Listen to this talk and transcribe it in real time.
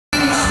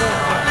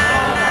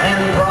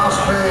and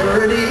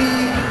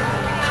prosperity.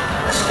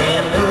 A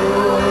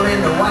scandal in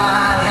the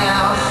White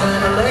House,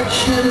 an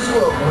election is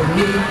what we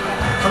need.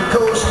 From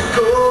coast to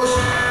coast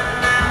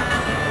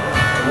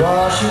to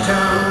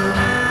Washington.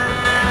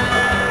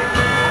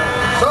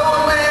 So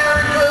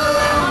America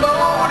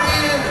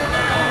voted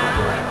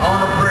on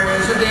a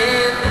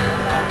president.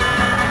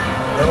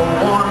 No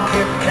one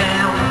kept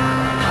count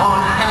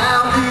on how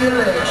the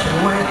election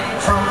went.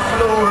 From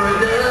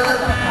Florida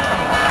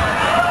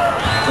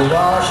to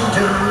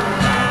Washington.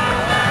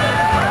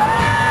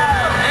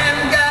 And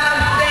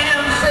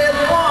goddamn said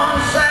one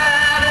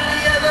side and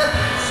the other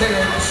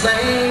said the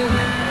same.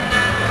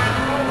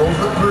 Both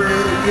were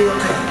pretty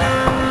guilty,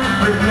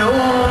 but no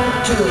one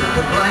took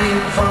the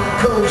blame. From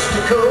coast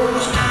to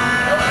coast to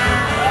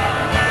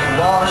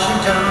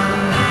Washington.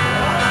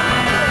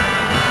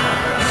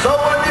 So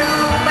a new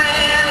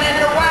man in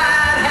the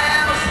White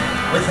House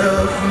with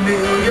a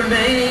familiar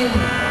name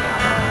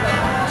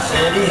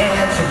said he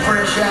had some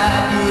fresh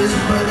ideas,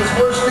 but it's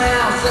worse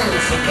now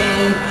since he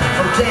came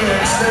from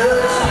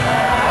Texas,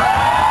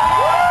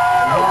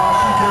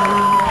 Washington.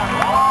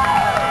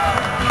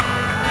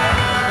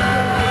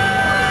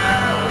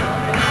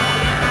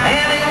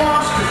 And he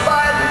wants to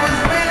fight with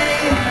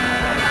many,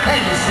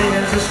 and he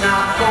says it's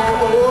not for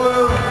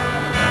oil.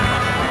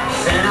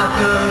 Send out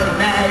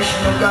the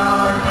National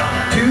Guard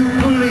to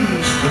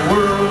police the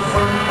world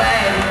from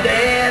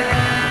Baghdad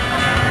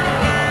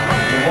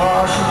to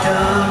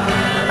Washington.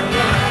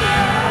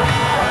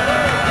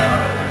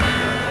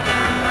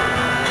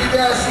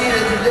 See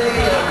that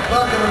today a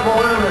bucket of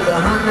oil is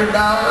 $100.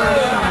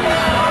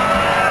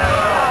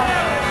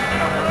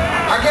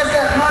 I guess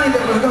that money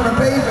that was going to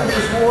pay for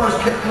this war is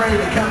getting ready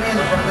to come in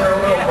from their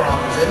oil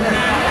profits, isn't it?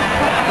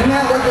 Isn't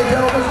that what they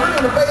told us? We're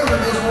going to pay for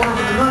this war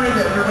for the money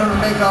that we're going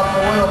to make off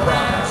the oil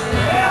profits.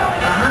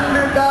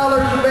 $100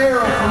 a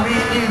barrel for me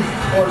and you,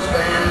 sports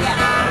fans.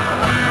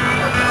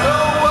 So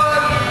what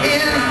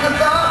is the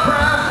thought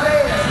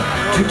process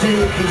to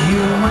take a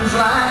human's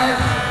life?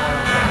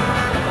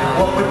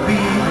 What would be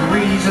the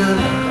reason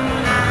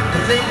to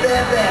think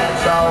that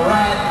that's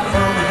alright?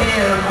 From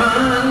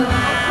heaven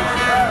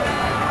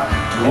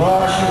to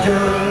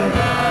Washington,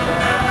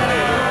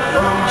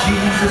 from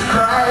Jesus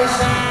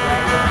Christ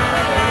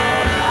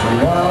to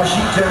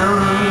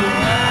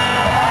Washington.